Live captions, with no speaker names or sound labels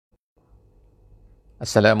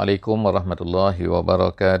Assalamualaikum warahmatullahi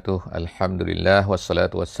wabarakatuh. Alhamdulillah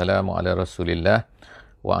wassalatu wassalamu ala Rasulillah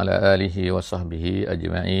wa ala alihi wa sahbihi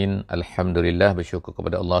ajma'in. Alhamdulillah, bersyukur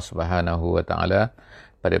kepada Allah Subhanahu wa taala.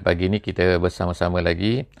 Pada pagi ini kita bersama-sama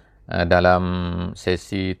lagi dalam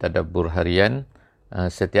sesi tadabbur harian,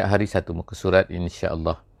 setiap hari satu muka surat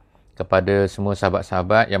insya-Allah. Kepada semua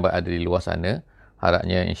sahabat-sahabat yang berada di luar sana,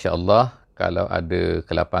 harapnya insya-Allah kalau ada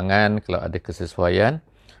kelapangan, kalau ada kesesuaian,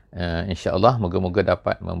 insya-Allah moga-moga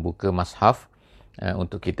dapat membuka mushaf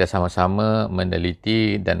untuk kita sama-sama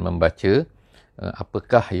meneliti dan membaca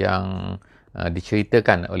apakah yang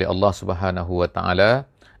diceritakan oleh Allah Subhanahu wa taala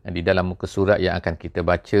di dalam muka surat yang akan kita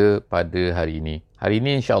baca pada hari ini. Hari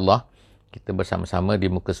ini insya-Allah kita bersama-sama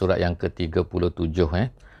di muka surat yang ke-37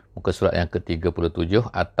 muka surat yang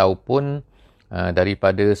ke-37 ataupun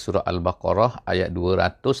daripada surah Al-Baqarah ayat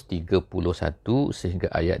 231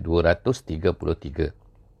 sehingga ayat 233.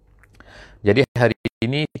 Jadi hari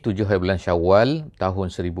ini 7 hari bulan Syawal tahun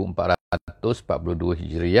 1442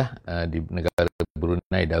 Hijriah di negara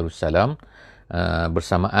Brunei Darussalam,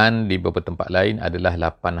 bersamaan di beberapa tempat lain adalah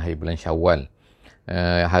 8 hari bulan Syawal.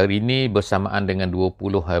 Hari ini bersamaan dengan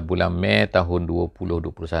 20 hari bulan Mei tahun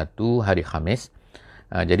 2021 hari Khamis.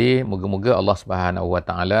 Jadi moga-moga Allah Subhanahu wa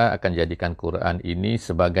taala akan jadikan Quran ini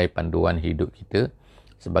sebagai panduan hidup kita,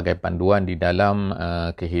 sebagai panduan di dalam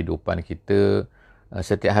kehidupan kita.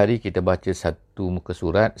 Setiap hari kita baca satu muka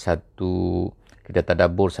surat, kita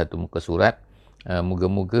tadabbur satu muka surat.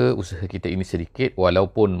 Moga-moga usaha kita ini sedikit,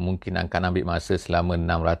 walaupun mungkin akan ambil masa selama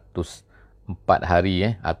 604 hari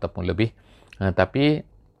ataupun lebih. Tapi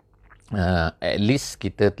at least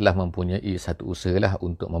kita telah mempunyai satu usaha lah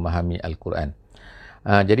untuk memahami Al-Quran.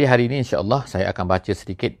 Jadi hari ini insya-Allah saya akan baca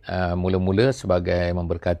sedikit mula-mula sebagai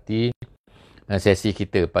memberkati sesi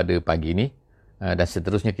kita pada pagi ini. Dan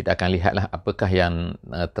seterusnya kita akan lihatlah apakah yang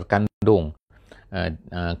terkandung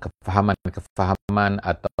kefahaman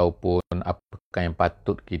ataupun apakah yang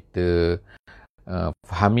patut kita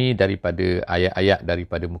fahami daripada ayat-ayat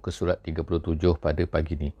daripada muka surat 37 pada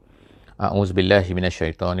pagi ini. A'udzubillahi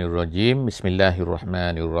minasyaitonirrajim.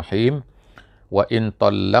 Bismillahirrahmanirrahim. Wa in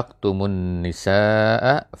tallaqtumun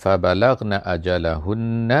nisaa fabalagna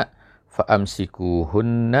ajalahunna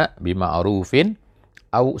faamsikuhunna bima'rufin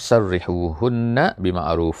aw sarrihuhunna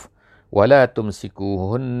bima'ruf wa la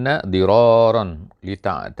tumsikuhunna diraran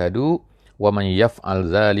lita'tadu wa man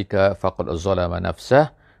yaf'al dhalika faqad zalama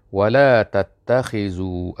nafsah wa la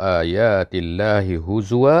tattakhizu ayatillahi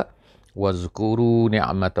huzwa wazkuru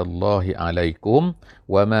ni'matallahi 'alaikum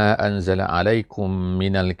wa ma anzala 'alaikum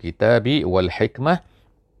minal kitabi wal hikmah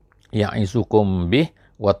ya'izukum bih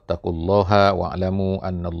wattaqullaha wa'lamu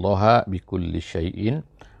annallaha bikulli syai'in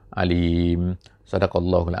alim.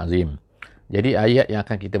 Sadaqallahul azim. Jadi ayat yang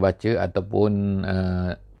akan kita baca ataupun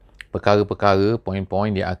perkara-perkara,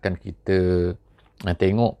 poin-poin yang akan kita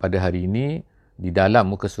tengok pada hari ini di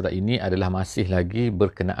dalam muka surat ini adalah masih lagi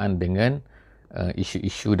berkenaan dengan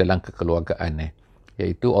isu-isu dalam kekeluargaan.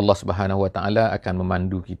 Iaitu Allah Subhanahu Wa Taala akan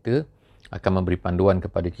memandu kita, akan memberi panduan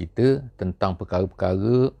kepada kita tentang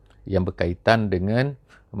perkara-perkara yang berkaitan dengan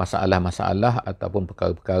masalah-masalah ataupun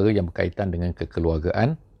perkara-perkara yang berkaitan dengan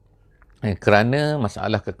kekeluargaan. Kerana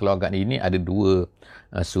masalah kekeluargaan ini ada dua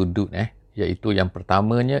sudut, iaitu yang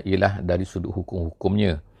pertamanya ialah dari sudut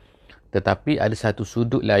hukum-hukumnya. Tetapi ada satu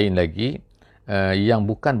sudut lain lagi yang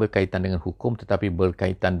bukan berkaitan dengan hukum tetapi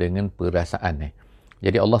berkaitan dengan perasaan.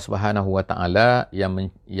 Jadi Allah Subhanahu Wa Taala yang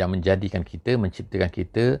menjadikan kita, menciptakan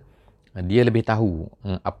kita, dia lebih tahu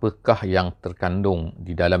apakah yang terkandung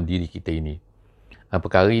di dalam diri kita ini.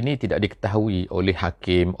 Perkara ini tidak diketahui oleh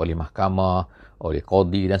hakim, oleh mahkamah, oleh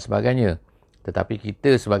qadi dan sebagainya. Tetapi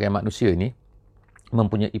kita sebagai manusia ni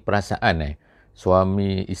mempunyai perasaan.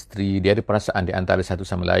 Suami, isteri, dia ada perasaan di antara satu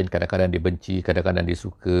sama lain. Kadang-kadang dia benci, kadang-kadang dia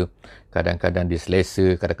suka, kadang-kadang dia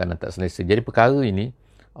selesa, kadang-kadang tak selesa. Jadi perkara ini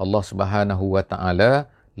Allah Subhanahu Wa Taala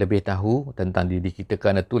lebih tahu tentang diri kita,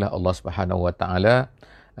 kerana itulah Allah Subhanahu Wa Taala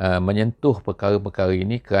menyentuh perkara-perkara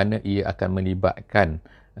ini kerana ia akan melibatkan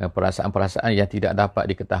perasaan-perasaan yang tidak dapat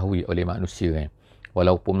diketahui oleh manusia.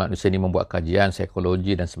 Walaupun manusia ini membuat kajian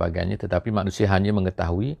psikologi dan sebagainya, tetapi manusia hanya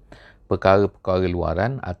mengetahui perkara-perkara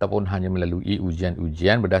luaran ataupun hanya melalui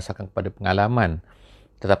ujian-ujian berdasarkan kepada pengalaman.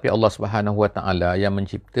 Tetapi Allah Subhanahu Wa Taala yang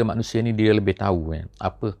mencipta manusia ini, dia lebih tahu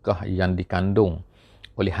apakah yang dikandung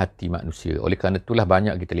oleh hati manusia. Oleh kerana itulah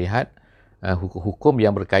banyak kita lihat hukum-hukum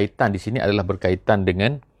yang berkaitan di sini adalah berkaitan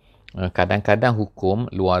dengan kadang-kadang hukum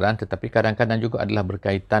luaran, tetapi kadang-kadang juga adalah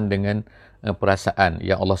berkaitan dengan perasaan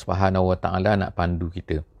yang Allah Subhanahu Wa Taala nak pandu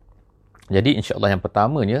kita. Jadi insya-Allah yang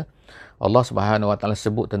pertamanya Allah Subhanahu Wa Taala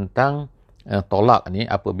sebut tentang tolak ni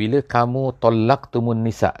apabila kamu tolaktumun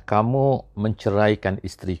nisa, kamu menceraikan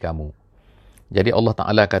isteri kamu. Jadi Allah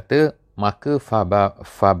Ta'ala kata, maka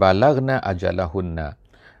fabalagna ajalahunna.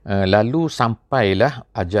 Lalu sampailah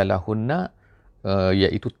ajalahunna,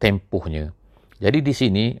 iaitu tempohnya. Jadi di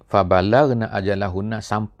sini, fabalagna ajalahunna,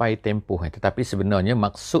 sampai tempoh. Tetapi sebenarnya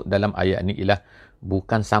maksud dalam ayat ni ialah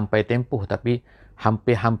bukan sampai tempoh, tapi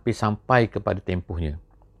hampir-hampir sampai kepada tempohnya.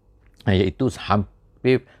 Iaitu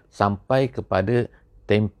hampir sampai kepada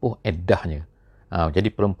tempoh eddahnya. Jadi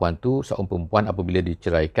perempuan tu, seorang perempuan apabila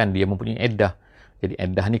diceraikan, dia mempunyai eddah. Jadi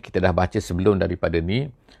eddah ni kita dah baca sebelum daripada ni,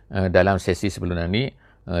 dalam sesi sebelum ni,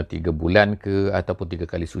 3 bulan ke, ataupun 3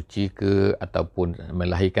 kali suci ke, ataupun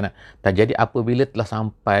melahirkan. Jadi apabila telah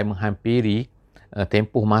sampai menghampiri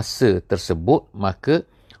tempoh masa tersebut, maka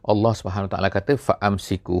Allah SWT kata,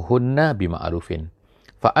 fa'amsikuhunna bima'arufin.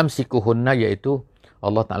 Fa'amsikuhunna iaitu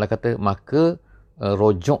Allah Ta'ala kata, maka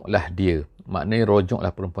rojoklah dia. Maknanya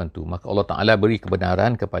rojoklah perempuan tu. Maka Allah Ta'ala beri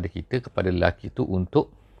kebenaran kepada kita, kepada lelaki tu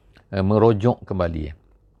untuk merojok kembali.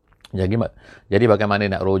 Jadi bagaimana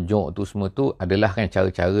nak rojok tu semua tu adalah kan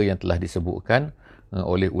cara-cara yang telah disebutkan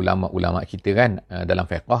oleh ulama-ulama kita kan dalam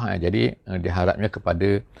fiqh. Jadi diharapnya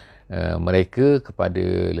kepada mereka,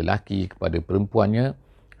 kepada lelaki, kepada perempuannya,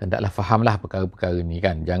 hendaklah fahamlah perkara-perkara ni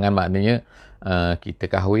kan. Jangan maknanya kita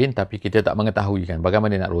kahwin tapi kita tak mengetahui kan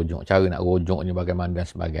bagaimana nak rojok, cara nak rojoknya bagaimana dan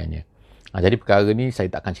sebagainya. Jadi perkara ni saya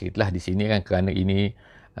tak akan ceritalah di sini kan, kerana ini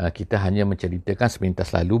kita hanya menceritakan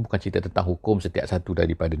sepintas lalu, bukan cerita tentang hukum setiap satu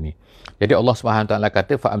daripada ni. Jadi Allah SWT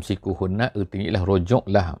kata, fa'amsikuhunna, artinya ialah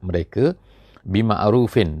rojoklah mereka,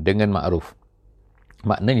 bima'arufin, dengan ma'ruf.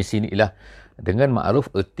 Maknanya di sini ialah dengan ma'ruf,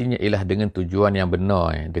 artinya ialah dengan tujuan yang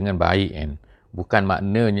benar, dengan baik kan. Bukan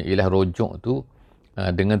maknanya ialah rojok tu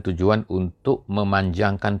dengan tujuan untuk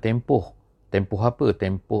memanjangkan tempoh. Tempoh apa?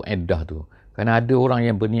 Tempoh eddah tu. Kerana ada orang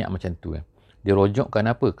yang berniat macam tu kan. Dia rojok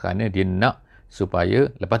kenapa? Kerana dia nak supaya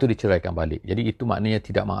lepas tu diceraikan balik. Jadi itu maknanya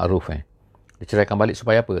tidak ma'ruf kan. Diceraikan balik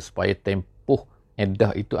supaya apa? Supaya tempoh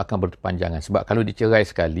eddah itu akan berpanjangan. Sebab kalau dicerai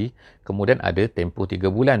sekali, kemudian ada tempoh 3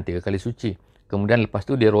 bulan, 3 kali suci. Kemudian lepas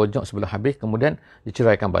tu dia rojok sebelum habis, kemudian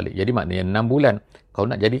diceraikan balik. Jadi maknanya 6 bulan. Kalau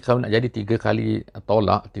nak jadi 3 kali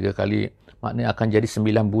tolak, 3 kali, maknanya akan jadi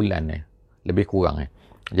 9 bulan lebih kurang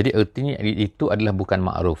Jadi artinya itu adalah bukan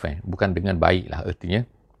ma'ruf bukan dengan baik lah artinya.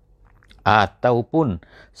 Ataupun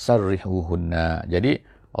sarrihuhunna. Jadi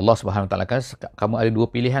Allah SWT kata, kamu ada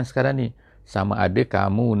 2 pilihan sekarang ni. Sama ada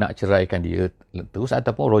kamu nak ceraikan dia terus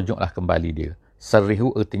ataupun rojoklah kembali dia.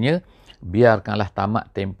 Sarrihu artinya biarkanlah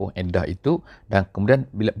tamat tempoh iddah itu, dan kemudian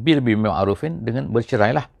bil ma'rufin, dengan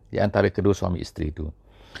bercerailah di antara kedua suami isteri itu.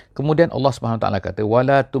 Kemudian Allah SWT kata,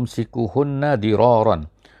 wala tumsikuhunna diraran.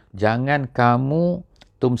 Jangan kamu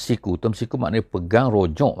tumsiku maknanya pegang,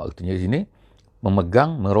 rojok artinya di sini,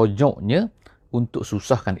 memegang, merojoknya untuk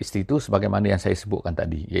susahkan isteri itu, sebagaimana yang saya sebutkan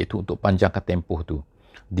tadi, iaitu untuk panjangkan tempoh tu.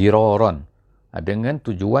 Diraran, dengan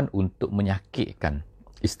tujuan untuk menyakitkan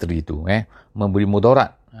isteri itu, memberi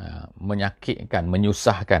mudarat, menyakitkan,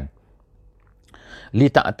 menyusahkan.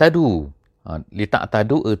 Lita'tadu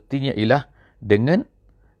artinya ialah dengan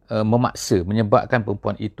memaksa, menyebabkan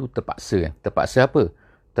perempuan itu terpaksa. Terpaksa apa?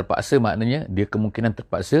 Terpaksa maknanya dia kemungkinan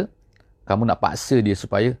terpaksa, kamu nak paksa dia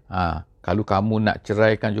supaya kalau kamu nak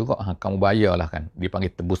ceraikan juga, kamu bayarlah kan.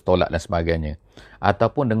 Dipanggil tebus tolak dan sebagainya.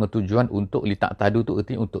 Ataupun dengan tujuan untuk lita'tadu tu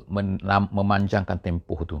artinya untuk memanjangkan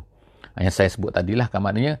tempoh tu. Yang saya sebut tadilah kan,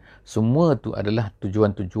 maknanya semua tu adalah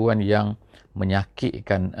tujuan-tujuan yang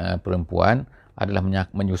menyakitkan perempuan, adalah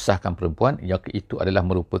menyusahkan perempuan, yang itu adalah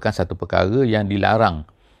merupakan satu perkara yang dilarang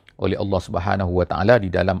oleh Allah Subhanahu Wa Taala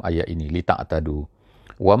di dalam ayat ini, lita'tadu.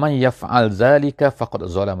 Wa man yaf'al zalika faqad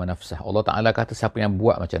zalama nafsah. Allah Taala kata siapa yang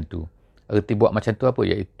buat macam tu. Erti buat macam tu apa?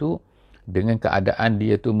 Iaitu dengan keadaan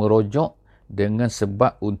dia tu merojok dengan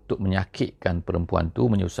sebab untuk menyakitkan perempuan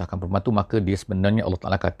tu, menyusahkan perempuan tu, maka dia sebenarnya Allah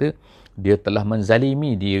Taala kata dia telah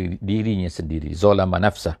menzalimi dirinya sendiri. Zalama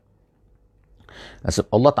nafsah.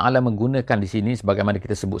 Allah Ta'ala menggunakan di sini sebagaimana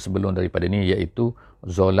kita sebut sebelum daripada ni, iaitu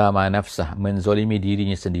zalama nafsah, menzalimi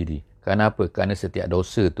dirinya sendiri. Kenapa? Kerana setiap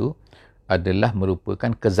dosa tu adalah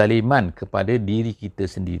merupakan kezaliman kepada diri kita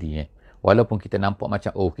sendiri. Walaupun kita nampak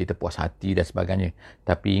macam kita puas hati dan sebagainya,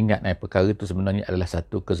 tapi ingat perkara itu sebenarnya adalah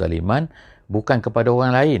satu kezaliman, bukan kepada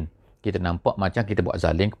orang lain. Kita nampak macam kita buat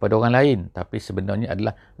zalim kepada orang lain, tapi sebenarnya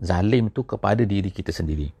adalah zalim tu kepada diri kita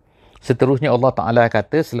sendiri. Seterusnya Allah Ta'ala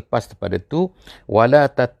kata selepas daripada tu, wala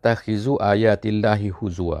tattakhizu ayatillahi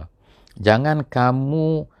huzwa. Jangan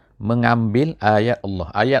kamu mengambil ayat Allah.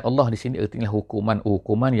 Ayat Allah di sini artinya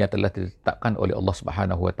hukuman yang telah ditetapkan oleh Allah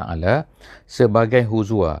Subhanahu Wa Taala sebagai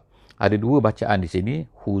huzwa. Ada 2 bacaan di sini,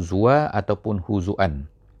 huzwa ataupun huzuan.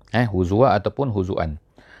 Huzwa ataupun huzuan.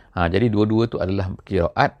 Jadi dua-dua tu adalah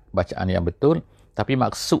qiraat, bacaan yang betul, tapi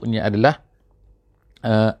maksudnya adalah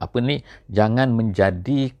jangan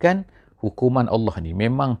menjadikan hukuman Allah ni.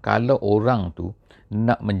 Memang kalau orang tu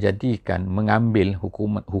nak mengambil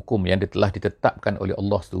hukum yang telah ditetapkan oleh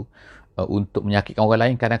Allah tu untuk menyakitkan orang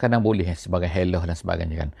lain, kadang-kadang boleh sebagai helah dan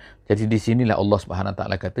sebagainya kan. Jadi di sinilah Allah Subhanahu Wa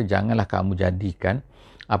Taala kata, janganlah kamu jadikan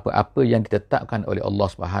apa-apa yang ditetapkan oleh Allah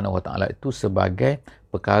Subhanahu Wa Taala itu sebagai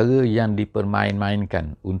perkara yang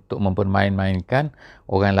dipermain-mainkan, untuk mempermain-mainkan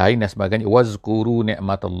orang lain dan sebagainya. Wazkuru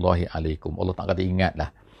ni'matallahi alaikum. Allah Taala kata,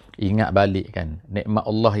 ingat balik kan nikmat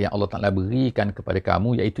Allah yang Allah Taala berikan kepada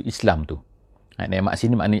kamu, iaitu Islam tu. Nikmat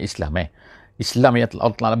sini maknanya Islam. Islam yang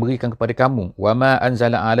Allah Taala berikan kepada kamu. Wa ma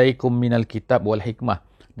anzala alaikum minal kitab wal hikmah.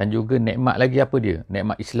 Dan juga nikmat lagi apa dia?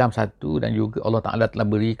 Nikmat Islam satu, dan juga Allah Taala telah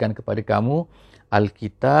berikan kepada kamu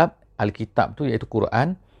Alkitab. Alkitab tu iaitu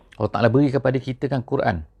Quran. Allah Taala beri kepada kita kan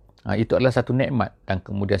Quran. Itu adalah satu nikmat. Dan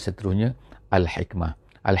kemudian seterusnya Al-Hikmah.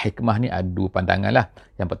 Al-Hikmah ni ada dua pandangan lah.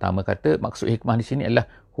 Yang pertama kata maksud hikmah di sini adalah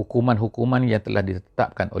hukuman-hukuman yang telah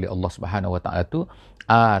ditetapkan oleh Allah Subhanahu Wa Taala tu,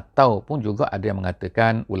 ataupun juga ada yang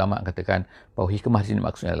mengatakan, ulama katakan bahawa hikmah di sini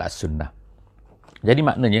maksudnya adalah sunnah. Jadi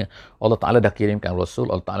maknanya Allah Ta'ala dah kirimkan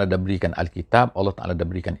Rasul, Allah Ta'ala dah berikan Alkitab, Allah Ta'ala dah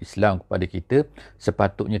berikan Islam kepada kita.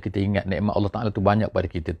 Sepatutnya kita ingat nikmat Allah Ta'ala tu banyak kepada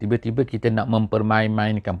kita. Tiba-tiba kita nak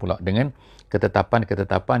mempermain-mainkan pula dengan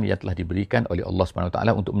ketetapan-ketetapan yang telah diberikan oleh Allah SWT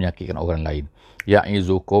untuk menyakitkan orang lain.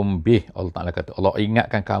 Ya'izukum bih, Allah Ta'ala kata, Allah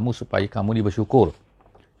ingatkan kamu supaya kamu ni bersyukur.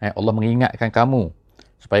 Allah mengingatkan kamu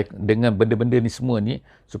supaya dengan benda-benda ni semua ni,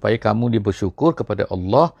 supaya kamu dia bersyukur kepada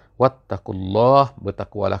Allah. Wattaqullah,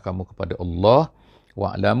 bertakwalah kamu kepada Allah.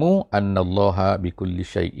 Wa'lamu annallaha bikulli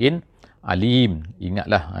syai'in alim.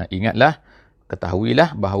 Ingatlah,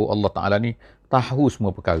 ketahuilah bahawa Allah Ta'ala ni tahu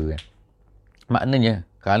semua perkara. Maknanya,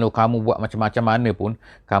 kalau kamu buat macam-macam mana pun,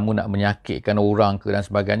 kamu nak menyakitkan orang ke dan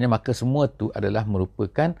sebagainya, maka semua tu adalah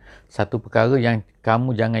merupakan satu perkara yang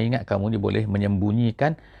kamu jangan ingat kamu ni boleh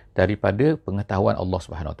menyembunyikan daripada pengetahuan Allah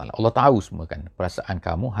Subhanahu Wa Taala. Allah tahu semua kan, perasaan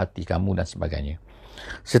kamu, hati kamu dan sebagainya.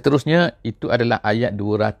 Seterusnya, itu adalah ayat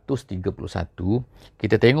 231.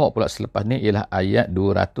 Kita tengok pula selepas ni ialah ayat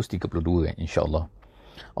 232 insya-Allah.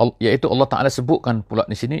 Iaitu Allah Ta'ala sebutkan pula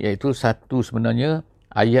di sini, iaitu satu sebenarnya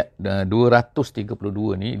ayat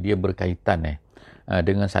 232 ni dia berkaitan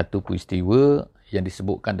dengan satu peristiwa yang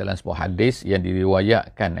disebutkan dalam sebuah hadis yang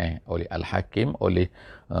diriwayatkan oleh Al-Hakim, oleh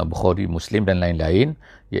Bukhari, Muslim dan lain-lain,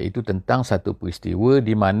 iaitu tentang satu peristiwa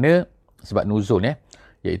di mana sebab nuzul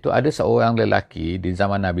iaitu ada seorang lelaki di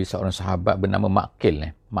zaman Nabi, seorang sahabat bernama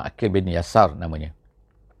Ma'qil bin Yasar namanya.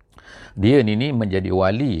 Dia ni menjadi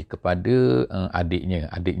wali kepada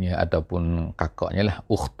adiknya ataupun kakaknya lah,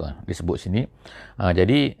 ukht disebut sini.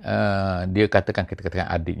 Jadi dia kita katakan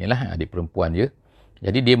adiknya lah, adik perempuan dia.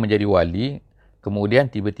 Jadi dia menjadi wali, kemudian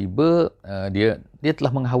tiba-tiba dia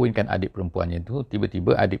telah mengahwinkan adik perempuannya tu.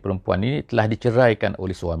 Tiba-tiba adik perempuan ini telah diceraikan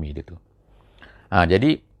oleh suami dia tu.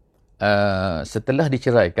 Jadi setelah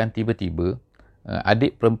diceraikan, tiba-tiba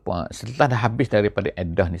adik perempuan setelah dah habis daripada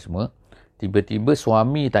iddah ni semua, tiba-tiba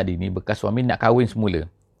suami tadi ni, bekas suami, nak kahwin semula.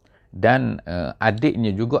 Dan adiknya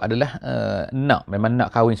juga adalah memang nak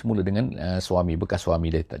kahwin semula dengan bekas suami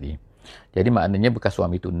dia tadi. Jadi maknanya bekas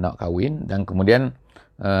suami tu nak kahwin, dan kemudian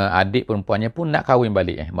adik perempuannya pun nak kahwin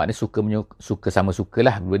balik. Maknanya suka sama suka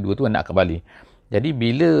lah, dua-dua tu nak kembali. Jadi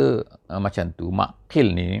bila macam tu,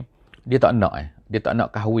 Ma'qil ni dia tak nak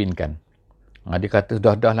kahwinkan. Dia kata,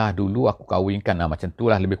 dah lah dulu aku kahwinkan. Macam tu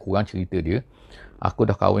lah lebih kurang cerita dia. Aku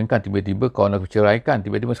dah kahwinkan, tiba-tiba kau nak ceraikan,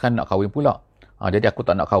 tiba-tiba sekarang nak kahwin pula. Jadi aku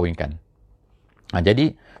tak nak kahwinkan.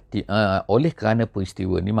 Jadi oleh kerana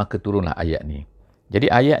peristiwa ni, maka turunlah ayat ni. Jadi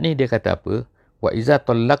ayat ni dia kata apa? Wa iza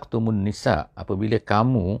tallaqtumun nisa, apabila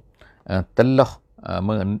kamu telah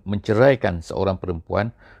menceraikan seorang perempuan,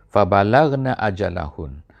 fabalagna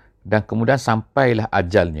ajalahun, dan kemudian sampailah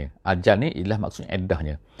ajalnya. Ajal ni ialah maksudnya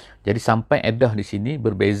iddahnya. Jadi sampai iddah di sini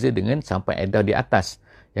berbeza dengan sampai iddah di atas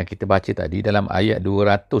yang kita baca tadi dalam ayat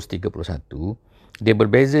 231. Dia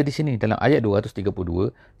berbeza di sini dalam ayat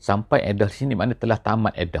 232, sampai iddah di sini maknanya telah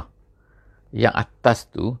tamat iddah. Yang atas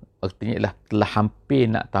tu artinya ialah telah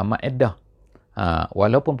hampir nak tamat iddah.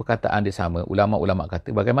 Walaupun perkataan dia sama, ulama-ulama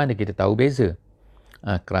kata bagaimana kita tahu beza?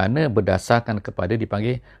 Kerana berdasarkan kepada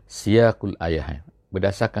dipanggil siyaqul ayat.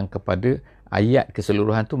 Berdasarkan kepada ayat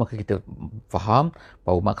keseluruhan tu, maka kita faham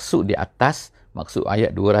bahawa maksud di atas, maksud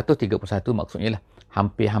ayat 231 maksudnya lah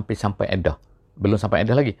hampir-hampir sampai iddah. Belum sampai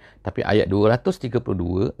iddah lagi. Tapi ayat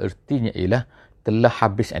 232 artinya ialah telah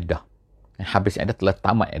habis iddah. Habis iddah, telah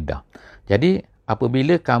tamat iddah. Jadi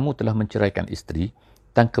apabila kamu telah menceraikan isteri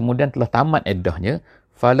dan kemudian telah tamat iddahnya,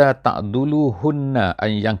 fala ta'duluhunna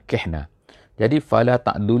an yankihna. Jadi fala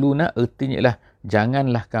ta'duluna artinya ialah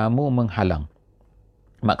janganlah kamu menghalang.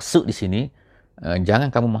 Maksud di sini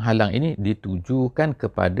jangan kamu menghalang ini ditujukan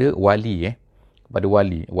kepada wali kepada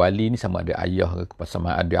wali. Wali ni sama ada ayah ke,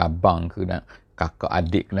 sama ada abang ke, kakak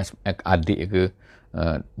adik ke, adik ke,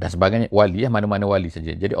 dan sebagainya. Wali mana-mana wali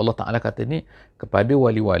saja. Jadi Allah Ta'ala kata ni kepada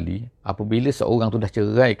wali-wali, apabila seorang tu dah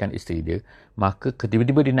ceraikan isteri dia, maka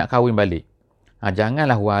tiba-tiba dia nak kahwin balik.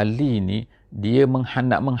 Janganlah wali ni dia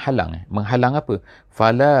nak menghalang. Menghalang apa?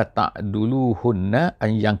 Fala ta'duluhunna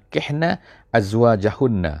an yankihna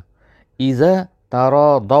azwajahunna iza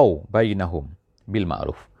taradau bainahum bil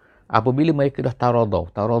ma'ruf. Apabila mereka dah taradau.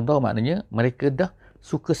 Taradau maknanya mereka dah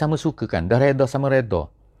suka sama suka kan. Dah reda sama reda.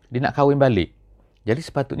 Dia nak kahwin balik. Jadi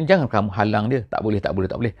sepatutnya jangan kamu halang dia. Tak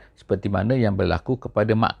boleh. Seperti mana yang berlaku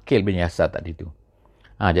kepada Makil bin Yasar tadi tu.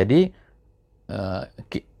 Jadi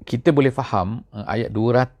kita boleh faham ayat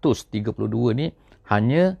 232 ni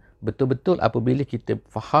hanya betul-betul apabila kita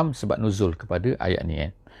faham sebab nuzul kepada ayat ni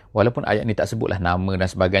Walaupun ayat ni tak sebutlah nama dan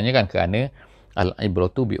sebagainya kan, kerana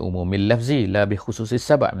al-ibratu bi umumil lafzi la bi khususis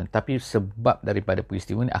sabab. Tapi sebab daripada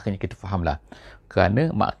peristiwa ni akhirnya kita fahamlah. Kerana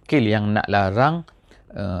Makil yang nak larang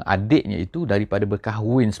adiknya itu daripada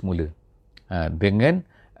berkahwin semula dengan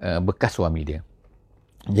bekas suami dia.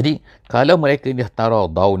 Jadi kalau mereka dah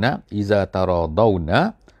taradawna, iza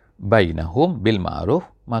taradawna bainahum bil ma'ruf,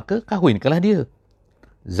 maka kahwinkanlah dia.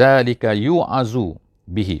 Zalika yu'azu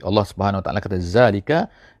bihi. Allah Subhanahu Wa Taala kata zalika,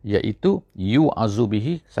 iaitu yu'azu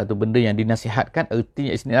bihi, satu benda yang dinasihatkan.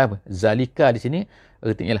 Artinya sini apa? Zalika di sini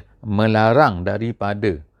artinya lah melarang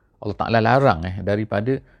daripada, Allah Taala larang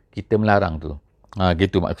daripada kita melarang tu.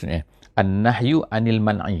 Gitu maksudnya. An-nahyu anil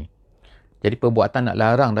man'i. Jadi perbuatan nak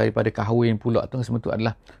larang daripada kahwin pula tu semua tu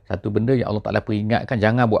adalah satu benda yang Allah Taala peringatkan,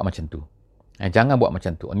 jangan buat macam tu. Jangan buat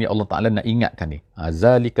macam tu. Ini Allah Taala nak ingatkan ni.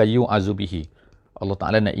 Zalika yu'azu bihi. Allah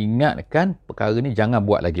Taala nak ingatkan perkara ni, jangan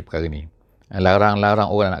buat lagi perkara ni. Larang-larang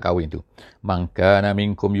orang nak kahwin tu. Man kana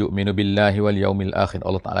minkum yu'minu billahi wal yaumil akhir.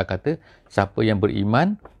 Allah Taala kata siapa yang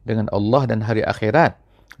beriman dengan Allah dan hari akhirat.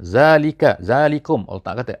 Zalikum. Allah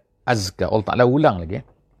Taala kata azka. Allah Taala ulang lagi.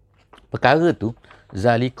 Perkara tu,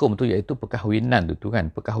 zalikum tu iaitu perkahwinan tu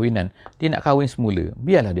kan. Perkahwinan. Dia nak kahwin semula.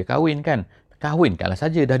 Biarlah dia kahwin kan. Kahwinkanlah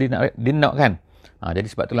saja dah dia nak kan. Jadi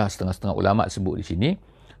sebab itulah setengah-setengah ulama sebut di sini.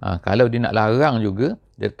 Kalau dia nak larang juga,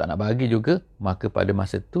 dia tak nak bagi juga, maka pada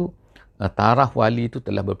masa tu taraf wali itu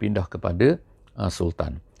telah berpindah kepada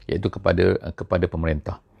sultan, iaitu kepada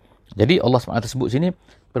pemerintah. Jadi Allah SWT sebut sini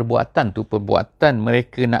perbuatan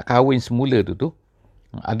mereka nak kahwin semula tu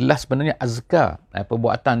adalah sebenarnya azka.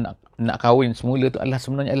 Perbuatan nak kahwin semula tu adalah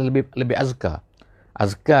sebenarnya lebih azka.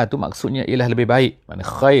 Azka tu maksudnya ialah lebih baik, maknanya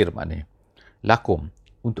khair, maknanya lakum,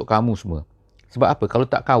 untuk kamu semua. Sebab apa? Kalau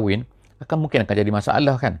tak kahwin mungkin akan jadi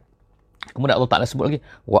masalah kan. Kemudian Allah Ta'ala sebut lagi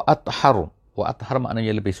wa athhar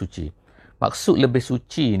maknanya lebih suci. Maksud lebih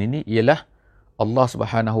suci ini ialah Allah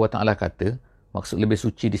Subhanahu Wa Ta'ala kata, maksud lebih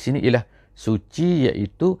suci di sini ialah suci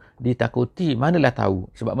iaitu ditakuti, manalah tahu,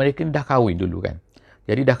 sebab mereka dah kahwin dulu kan.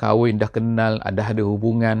 Jadi dah kahwin, dah kenal, ada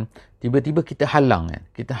hubungan, tiba-tiba kita halang kan.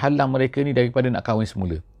 Kita halang mereka ni daripada nak kahwin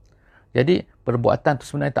semula. Jadi perbuatan tu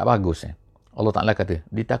sebenarnya tak bagus Allah Ta'ala kata,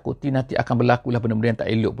 ditakuti nanti akan berlakulah benda-benda yang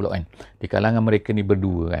tak elok pula kan, di kalangan mereka ni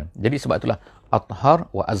berdua kan. Jadi sebab itulah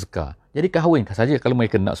athhar wa azka. Jadi kahwinkan saja kalau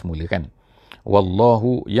mereka nak semula kan.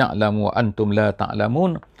 Wallahu ya'lamu wa antum la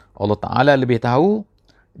ta'lamun. Allah Ta'ala lebih tahu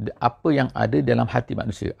apa yang ada dalam hati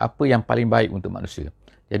manusia, apa yang paling baik untuk manusia.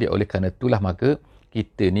 Jadi oleh kerana itulah maka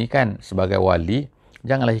kita ni kan sebagai wali,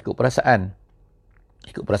 janganlah ikut perasaan.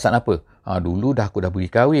 Ikut perasaan apa? Dulu aku dah pergi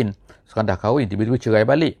kahwin, sekarang dah kahwin, tiba-tiba cerai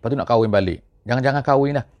balik, lepas tu nak kahwin balik. Jangan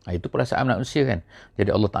kahwin lah. Itu perasaan manusia kan.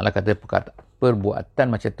 Jadi Allah Ta'ala kata perbuatan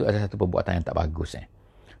macam tu adalah satu perbuatan yang tak bagus.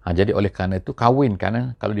 Jadi oleh kerana itu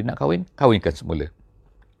kahwinkan. Kalau dia nak kahwin, kahwinkan semula.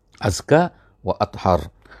 Azka wa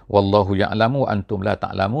athhar. Wallahu ya'lamu wa antum la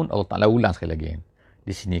ta'lamun. Allah Ta'ala ulang sekali lagi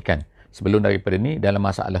di sini kan. Sebelum daripada ni, dalam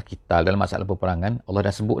masalah kita, dalam masalah peperangan, Allah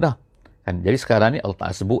dah sebut dah. Kan? Jadi sekarang ni Allah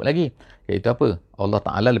Ta'ala sebut lagi. Iaitu apa? Allah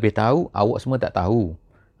Ta'ala lebih tahu, awak semua tak tahu.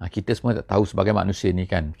 Kita semua tak tahu sebagai manusia ni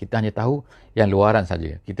kan. Kita hanya tahu yang luaran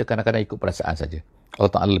saja. Kita kadang-kadang ikut perasaan saja. Allah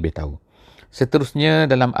Ta'ala lebih tahu. Seterusnya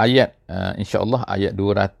dalam ayat, insya-Allah ayat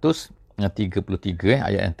 233,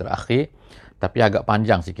 ayat yang terakhir. Tapi agak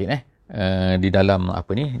panjang sikit di dalam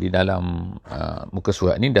di dalam muka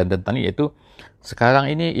surat ni dan tentang ni, iaitu sekarang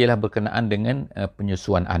ini ialah berkenaan dengan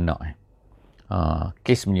penyusuan anak.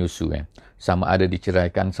 Kes menyusu sama ada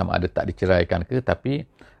diceraikan, sama ada tak diceraikan ke, tapi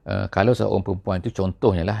kalau seorang perempuan itu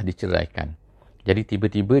contohnya lah diceraikan, jadi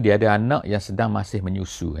tiba-tiba dia ada anak yang sedang masih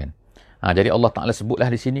menyusu kan. Jadi Allah Ta'ala sebutlah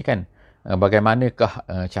di sini kan, bagaimanakah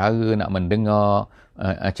cara nak mendengar,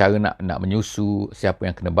 cara nak menyusu, siapa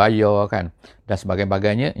yang kena bayar kan, dan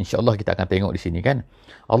sebagainya. InsyaAllah kita akan tengok di sini kan.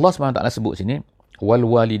 Allah SWT sebut sini, wal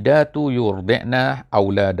walidatu yurdi'na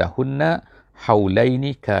auladahunna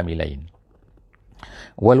haulaini kamilain.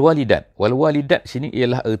 Wal walidat sini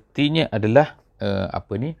ialah ertinya adalah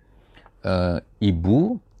ibu.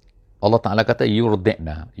 Allah Ta'ala kata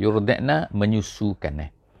yurdi'na menyusukan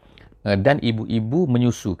dan ibu-ibu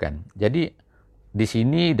menyusukan. Jadi di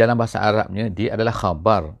sini dalam bahasa Arabnya dia adalah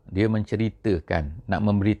khabar, dia menceritakan, nak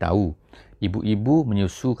memberitahu ibu-ibu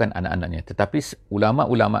menyusukan anak-anaknya. Tetapi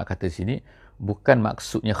ulama-ulama kata sini bukan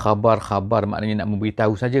maksudnya khabar maknanya nak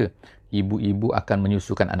memberitahu saja ibu-ibu akan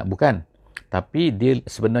menyusukan anak, bukan. Tapi dia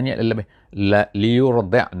sebenarnya lebih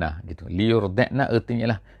liyurdi'na gitu. Liyurdi'na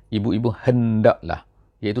artinya lah ibu-ibu hendaklah,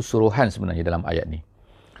 iaitu suruhan sebenarnya dalam ayat ni.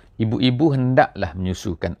 Ibu-ibu hendaklah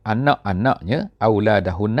menyusukan anak-anaknya,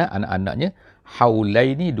 auladahunna, anak-anaknya,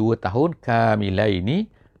 haulaini 2 tahun,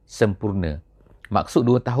 kamilaini sempurna. Maksud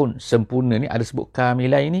 2 tahun sempurna ni ada sebut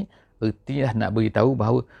kamilaini, artinya nak beritahu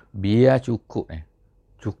bahawa biar cukup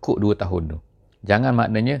cukup 2 tahun tu. Jangan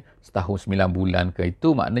maknanya setahun 9 bulan ke,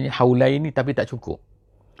 itu maknanya haulaini tapi tak cukup.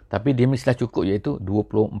 Tapi dia mestilah cukup, iaitu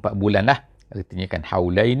 24 bulan lah. Artinya kan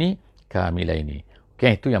haulaini kamilaini.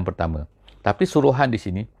 Okey, itu yang pertama. Tapi suruhan di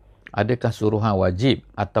sini, adakah suruhan wajib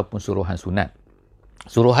ataupun suruhan sunat?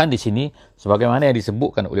 Suruhan di sini sebagaimana yang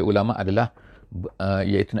disebutkan oleh ulama adalah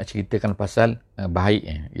iaitu nak ceritakan pasal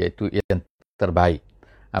baik, iaitu yang terbaik.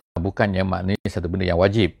 Bukan yang maknanya satu benda yang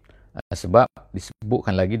wajib. Sebab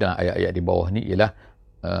disebutkan lagi dalam ayat-ayat di bawah ni ialah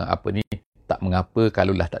tak mengapa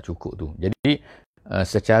kalaulah tak cukup tu. Jadi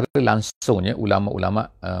secara langsungnya ulama-ulama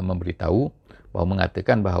memberitahu bahawa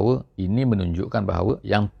mengatakan bahawa ini menunjukkan bahawa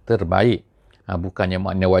yang terbaik, bukannya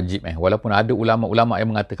makna wajib. Walaupun ada ulama-ulama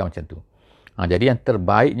yang mengatakan macam tu. Jadi yang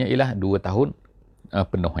terbaiknya ialah 2 tahun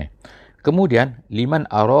penuh. Kemudian liman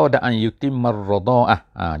arada an yutimmar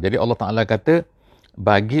radha'ah. Jadi Allah Taala kata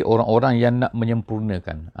bagi orang-orang yang nak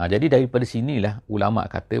menyempurnakan. Jadi daripada sinilah ulama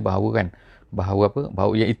kata bahawa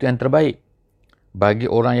bahawa itu yang terbaik bagi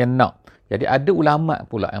orang yang nak. Jadi ada ulama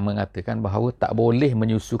pula yang mengatakan bahawa tak boleh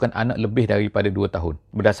menyusukan anak lebih daripada 2 tahun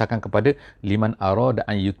berdasarkan kepada liman arada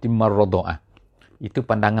an yutimmar radha'ah. Itu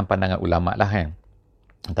pandangan-pandangan ulama lah kan.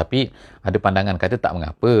 Tapi ada pandangan kata tak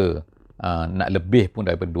mengapa. Nak lebih pun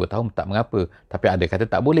daripada 2 tahun tak mengapa. Tapi ada kata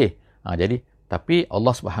tak boleh. Tapi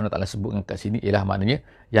Allah Subhanahu Wa Taala sebutkan kat sini ialah maknanya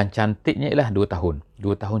yang cantiknya ialah 2 tahun.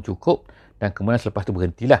 2 tahun cukup dan kemudian selepas tu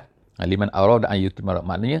berhentilah. Liman arada an yutimma,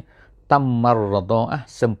 maknanya tammar radha'ah,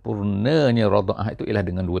 sempurnanya radha'ah itu ialah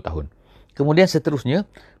dengan 2 tahun. Kemudian seterusnya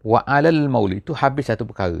wa 'alal maulid, itu habis satu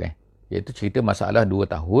perkara iaitu cerita masalah 2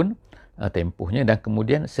 tahun tempohnya, dan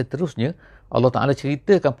kemudian seterusnya Allah Taala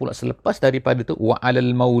ceritakan pula selepas daripada itu wa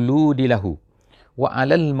 'alal mauludi lahu. Wa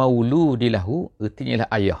 'alal mauludi lahu artinya ialah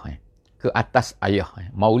ayah, ke atas ayah.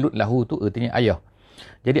 Maulud lahu tu artinya ayah.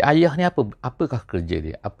 Jadi ayah ni apakah kerja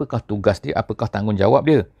dia? Apakah tugas dia? Apakah tanggungjawab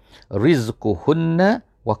dia? Rizquhunna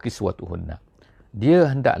wa kiswatuhunna.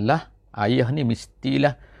 Dia hendaklah, ayah ni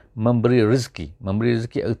mestilah memberi rezeki. Memberi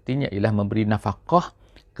rezeki artinya ialah memberi nafkah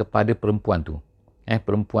kepada perempuan tu.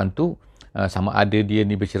 Perempuan tu sama ada dia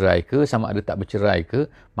ni bercerai ke, sama ada tak bercerai ke,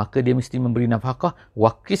 maka dia mesti memberi nafkah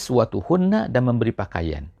wa kiswatuhunna, dan memberi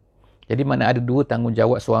pakaian. Jadi mana ada 2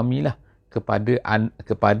 tanggungjawab suami lah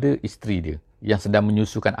kepada isteri dia yang sedang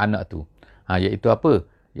menyusukan anak tu. Iaitu apa?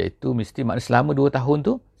 Iaitu mesti makna selama 2 tahun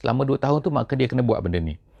tu maka dia kena buat benda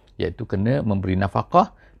ni. Iaitu kena memberi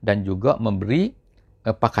nafkah dan juga memberi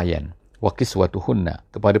pakaian. Wa kiswatuhunna,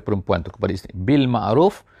 kepada perempuan tu, kepada isteri. Bil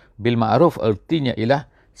ma'ruf. Bil ma'ruf artinya ialah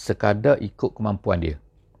sekadar ikut kemampuan dia.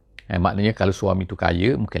 Maknanya kalau suami tu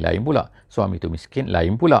kaya mungkin lain pula. Suami tu miskin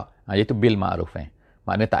lain pula. Iaitu bil ma'ruf.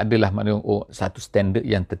 Maknanya tak adalah satu standard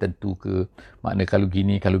yang tertentu ke. Maknanya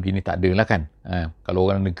kalau gini tak adalah kan. Kalau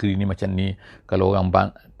orang negeri ni macam ni, kalau orang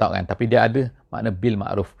bank tak kan. Tapi dia ada makna bil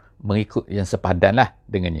ma'ruf, mengikut yang sepadan lah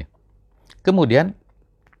dengannya. Kemudian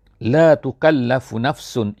la tukallafu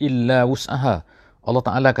nafsun illa wus'aha. Allah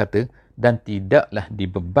Ta'ala kata, dan tidaklah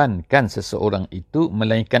dibebankan seseorang itu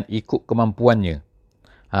melainkan ikut kemampuannya.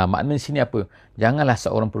 Maknanya sini apa? Janganlah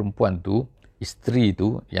seorang perempuan tu, isteri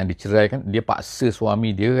tu yang diceraikan, dia paksa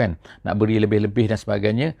suami dia kan nak beri lebih-lebih dan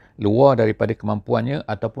sebagainya luar daripada kemampuannya,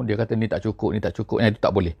 ataupun dia kata ni tak cukup, itu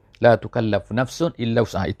tak boleh. La tukallafu nafsun illa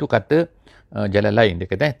wus'aha. Itu kata jalan lain. Dia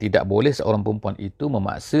kata tidak boleh seorang perempuan itu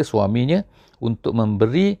memaksa suaminya untuk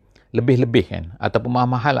memberi lebih-lebih kan, ataupun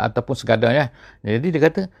mahal-mahal, ataupun sekadar ya. Jadi dia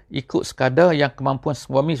kata ikut sekadar yang kemampuan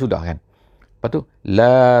suami sudah kan. Lepas tu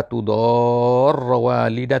la tudarra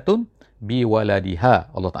walidatun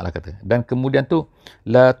biwaladiha, Allah Ta'ala kata. Dan kemudian tu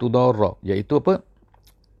la tudarra, iaitu apa?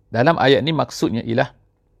 Dalam ayat ni maksudnya ialah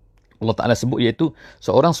Allah Ta'ala sebut iaitu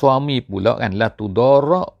seorang suami pula kan, la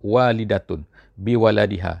tudarra walidatun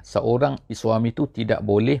biwaladiha. Seorang suami tu tidak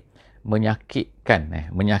boleh menyakitkan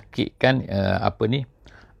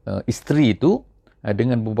isteri itu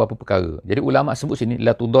dengan beberapa perkara. Jadi ulama sebut sini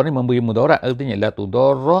la tudar ni memberi mudarat, artinya la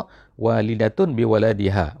tudarra walidatun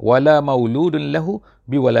biwaladiha wala mauludun lahu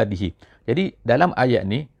biwaladihi. Jadi dalam ayat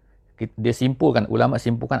ni ulama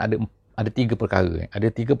simpulkan ada tiga perkara. Ada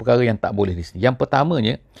tiga perkara yang tak boleh di sini. Yang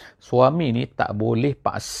pertamanya, suami ni tak boleh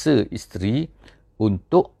paksa isteri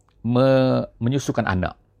untuk menyusukan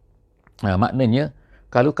anak. Maknanya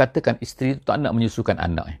kalau katakan isteri tu tak nak menyusukan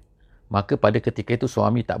anak, maka pada ketika itu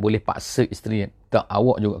suami tak boleh paksa isteri, tak,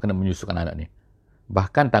 awak juga kena menyusukan anak ni.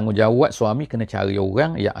 Bahkan tanggungjawab suami kena cari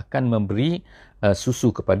orang yang akan memberi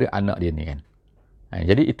susu kepada anak dia ni kan.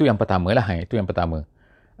 Jadi itu yang pertama lah. Itu yang pertama.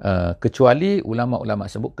 Kecuali ulama-ulama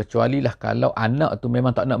sebut, kecualilah kalau anak tu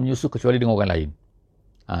memang tak nak menyusu kecuali dengan orang lain.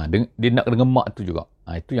 Dia nak dengan mak tu juga.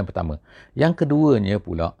 Itu yang pertama. Yang keduanya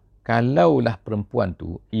pula, kalaulah perempuan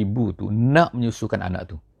tu, ibu tu nak menyusukan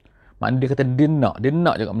anak tu, maknanya dia kata dia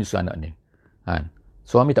nak juga menyusu anak ni,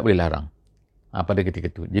 suami tak boleh larang pada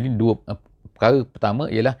ketika tu. Jadi dua perkara pertama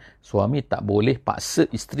ialah suami tak boleh paksa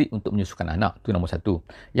isteri untuk menyusukan anak, tu nombor satu.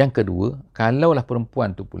 Yang kedua, kalaulah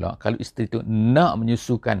perempuan tu pula, kalau isteri tu nak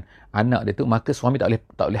menyusukan anak dia tu, maka suami tak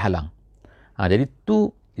boleh halang. Jadi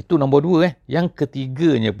itu nombor dua. Yang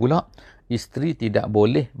ketiganya pula, isteri tidak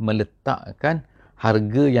boleh meletakkan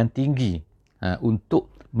harga yang tinggi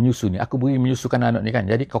untuk menyusu ni. Aku beri menyusukan anak ni kan,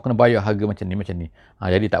 jadi kau kena bayar harga macam ni.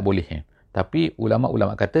 Jadi tak boleh. Tapi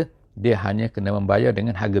ulama-ulama kata dia hanya kena membayar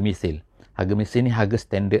dengan harga misil. Harga misil ni harga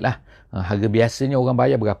standard lah. Harga biasanya orang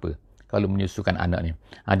bayar berapa kalau menyusukan anak ni.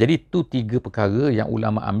 Jadi itu tiga perkara yang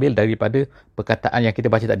ulama ambil daripada perkataan yang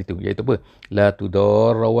kita baca tadi tu, iaitu apa? La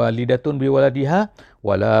tudarra walidatun biwaladiha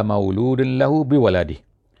wala mauludun lahu biwaladih.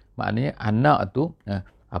 Maknanya anak tu,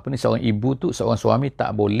 seorang ibu tu, seorang suami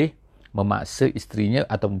tak boleh memaksa isterinya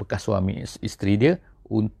atau bekas suami isteri dia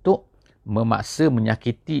untuk memaksa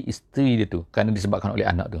menyakiti isteri dia tu kerana disebabkan oleh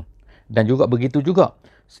anak tu. Dan juga begitu juga,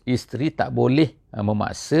 isteri tak boleh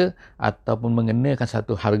memaksa ataupun mengenakan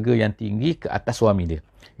satu harga yang tinggi ke atas suami dia.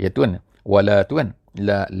 Iaitu kan, wala tu kan,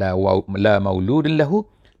 la mauludun lahu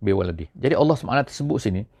biwaladi. Jadi Allah SWT sebut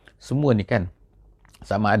sini, semua ni kan,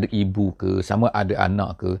 sama ada ibu ke, sama ada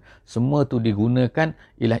anak ke, semua tu digunakan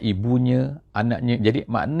ialah ibunya, anaknya. Jadi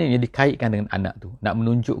maknanya dikaitkan dengan anak tu. Nak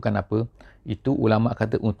menunjukkan apa? Itu ulama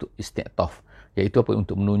kata untuk istiqtaf. Iaitu apa?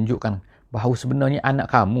 Untuk menunjukkan bahawa sebenarnya anak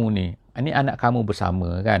kamu ni, ini anak kamu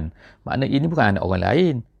bersama kan. Maknanya ini bukan anak orang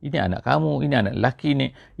lain. Ini anak kamu, ini anak lelaki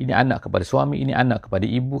ni, ini anak kepada suami, ini anak kepada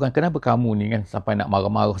ibu kan. Kenapa kamu ni kan sampai nak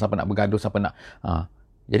marah-marah, sampai nak bergaduh, sampai nak...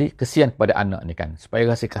 Jadi kesian kepada anak ni kan, supaya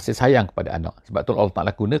rasa kasih sayang kepada anak. Sebab tu Allah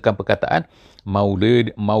Ta'ala gunakan perkataan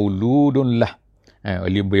mauludun lah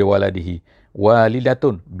biwaladihi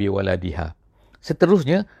walidatun biwaladiha.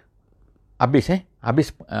 Seterusnya habis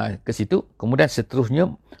ke situ, kemudian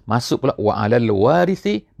seterusnya masuk pula wa alal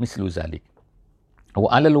warisi mislu zalik.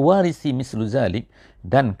 Wa alal warisi mislu zalik,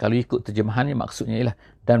 dan kalau ikut terjemahannya maksudnya ialah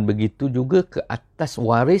dan begitu juga ke atas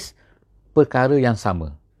waris perkara yang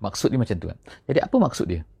sama. Maksud dia macam tu kan. Jadi apa maksud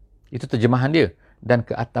dia? Itu terjemahan dia. Dan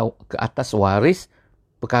ke atas waris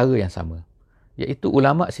perkara yang sama. Iaitu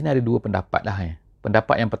ulama sini ada dua pendapat lah.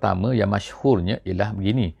 Pendapat yang pertama yang masyhurnya ialah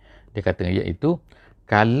begini. Dia kata iaitu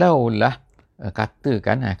kalaulah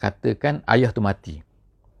katakan ayah tu mati.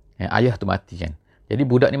 Ayah tu mati kan. Jadi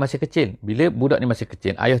budak ni masih kecil. Bila budak ni masih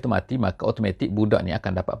kecil, ayah tu mati, maka automatik budak ni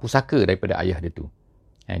akan dapat pusaka daripada ayah dia tu.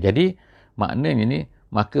 Jadi maknanya ni,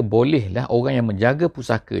 maka bolehlah orang yang menjaga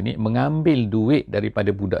pusaka ni mengambil duit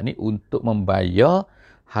daripada budak ni untuk membayar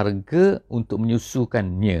harga untuk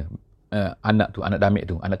menyusukannya anak tu, anak damik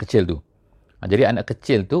tu, anak kecil tu. Jadi anak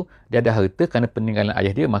kecil tu dia ada harta kerana peninggalan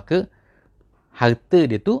ayah dia, maka harta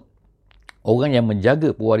dia tu, orang yang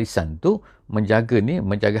menjaga pewarisan tu menjaga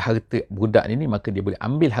harta budak ni, maka dia boleh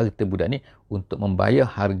ambil harta budak ni untuk membayar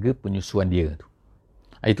harga penyusuan dia tu.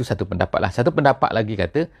 Itu satu pendapat lah. Satu pendapat lagi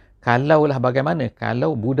kata, kalaulah bagaimana?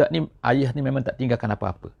 Kalau budak ni, ayah ni memang tak tinggalkan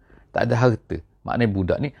apa-apa, tak ada harta, maknanya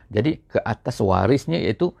budak ni jadi ke atas warisnya,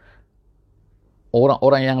 iaitu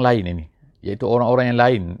orang-orang yang lain ini. Iaitu orang-orang yang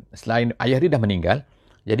lain selain ayah dia dah meninggal.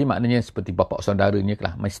 Jadi maknanya seperti bapa saudaranya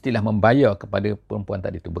lah, mestilah membayar kepada perempuan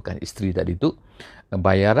tadi tu, bekas isteri tadi tu,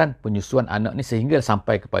 bayaran penyusuan anak ni sehingga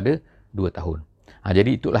sampai kepada 2 tahun.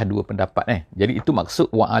 Jadi itulah dua pendapat. Jadi itu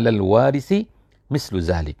maksud wa alal warisi mislu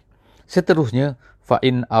zalik. Seterusnya, fa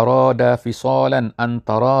in arada fisalan an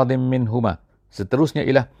taradin minhuma Seterusnya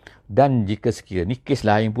ialah, dan jika sekiranya, ni kes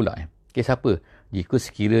lain pula. Kes apa? Jika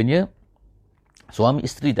sekiranya suami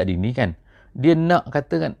isteri tadi ni kan, dia nak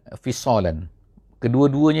katakan fisalan.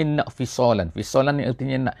 Kedua-duanya nak fisalan. Fisalan ni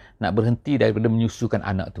artinya nak berhenti daripada menyusukan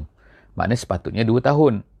anak tu. Maknanya sepatutnya 2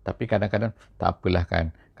 tahun. Tapi kadang-kadang tak apalah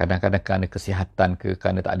kan. Kadang-kadang kerana kesihatan ke,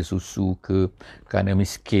 kerana tak ada susu ke, kerana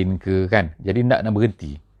miskin ke kan. Jadi nak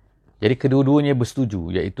berhenti. Jadi kedua-duanya bersetuju,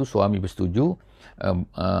 iaitu suami bersetuju,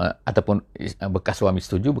 ataupun bekas suami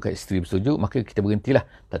setuju, bekas isteri bersetuju, maka kita berhentilah.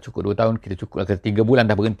 Tak cukup 2 tahun, kita cukup 3 bulan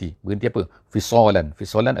dah berhenti. Berhenti apa? Fisalan.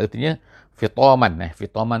 Fisalan artinya fitaman.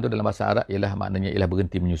 Fitaman tu dalam bahasa Arab ialah maknanya ialah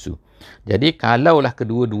berhenti menyusu. Jadi kalaulah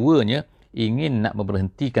kedua-duanya ingin nak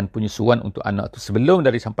memberhentikan penyusuan untuk anak tu sebelum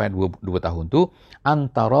dari sampai 2 tahun tu,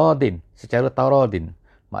 antaradin, secara taradin,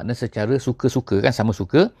 makna secara suka-suka kan, sama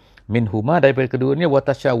suka, minhuma daripada keduanya,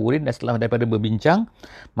 watasyawurin, dan setelah daripada berbincang,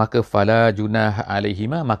 maka fala junah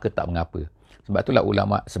alaihima, maka tak mengapa. Sebab itulah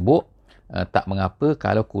ulama sebut tak mengapa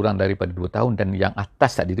kalau kurang daripada 2 tahun. Dan yang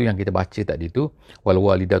atas tadi tu, yang kita baca tadi tu, wal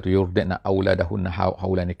walidatu yurdina auladahunna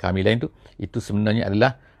haulani kamilain tu, itu sebenarnya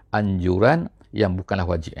adalah anjuran yang bukanlah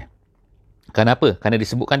wajib. Kenapa? Kerana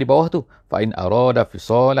disebutkan di bawah tu, fa in arada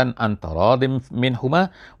fisalan antaradim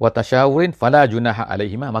minhuma wa tashawurin fala junaha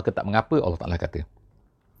alaihima, maka tak mengapa, Allah Taala kata.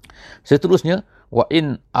 Seterusnya, wa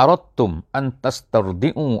in aradtum an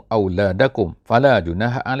tastardi'u auladakum fala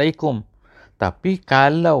junaha alaikum. Tapi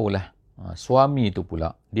kalaulah suami tu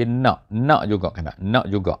pula dia nak juga kan,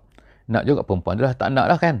 nak juga perempuan tu dah tak nak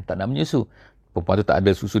lah kan, tak nak menyusu, perempuan tu tak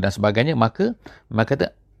ada susu dan sebagainya, maka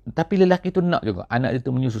tapi lelaki tu nak juga anak dia tu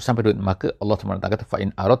menyusu sampai 2, maka Allah SWT kata fa in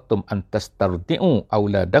aradtum an tastardi'u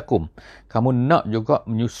auladakum, kamu nak juga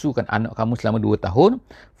menyusukan anak kamu selama 2 tahun,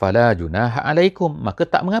 fala junaha alaikum, maka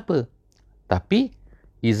tak mengapa. Tapi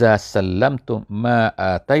iza sallamtum ma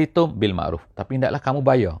ataitum bil ma'ruf, tapi hendaklah kamu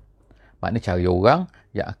bayar. Maknanya cari orang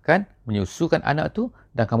yang akan menyusukan anak tu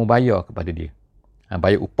dan kamu bayar kepada dia.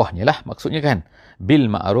 Bayar upahnya lah maksudnya kan. Bil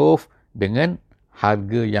ma'ruf, dengan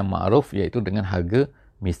harga yang ma'ruf, iaitu dengan harga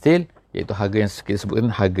misil, iaitu harga yang kita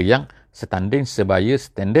sebutkan harga yang setanding, sebaya,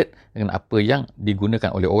 standard dengan apa yang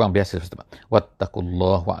digunakan oleh orang biasa.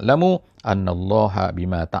 Wattaqullaha wa'lamu annallaha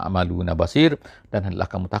bima ta'maluna basir, dan hendaklah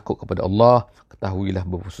kamu takut kepada Allah, ketahuilah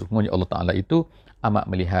bahawa sesungguhnya Allah Ta'ala itu amat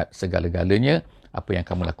melihat segala-galanya apa yang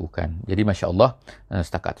kamu lakukan. Jadi masya-Allah,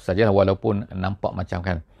 setakat itu sajalah, walaupun nampak macam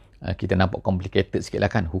kan kita nampak complicated sikit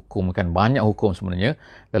lah kan, hukum kan, banyak hukum sebenarnya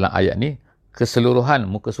dalam ayat ni.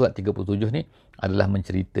 Keseluruhan muka surat 37 ni adalah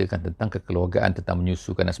menceritakan tentang kekeluargaan, tentang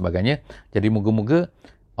menyusukan dan sebagainya. Jadi moga-moga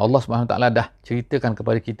Allah SWT dah ceritakan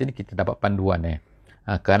kepada kita ni, kita dapat panduan.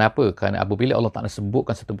 Kerana apa? Kerana apabila Allah Ta'ala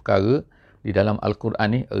sebutkan satu perkara di dalam Al-Quran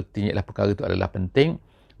ni, artinya ialah perkara itu adalah penting,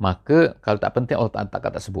 maka kalau tak penting Allah Ta'ala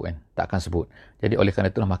tak sebut kan, tak akan sebut. Jadi oleh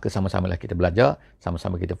kerana itulah, maka sama-samalah kita belajar,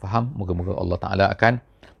 sama-sama kita faham. Moga-moga Allah Ta'ala akan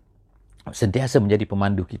sentiasa menjadi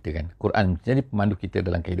pemandu kita kan. Quran menjadi pemandu kita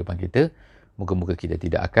dalam kehidupan kita. Moga-moga kita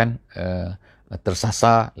tidak akan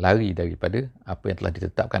tersasar, lari daripada apa yang telah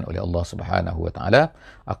ditetapkan oleh Allah Subhanahu wa taala.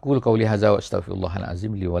 Aqulu qauli hadza wa astaghfirullahal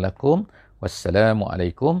azim li wa lakum. Wassalamu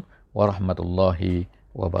alaikum warahmatullahi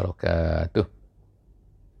wabarakatuh.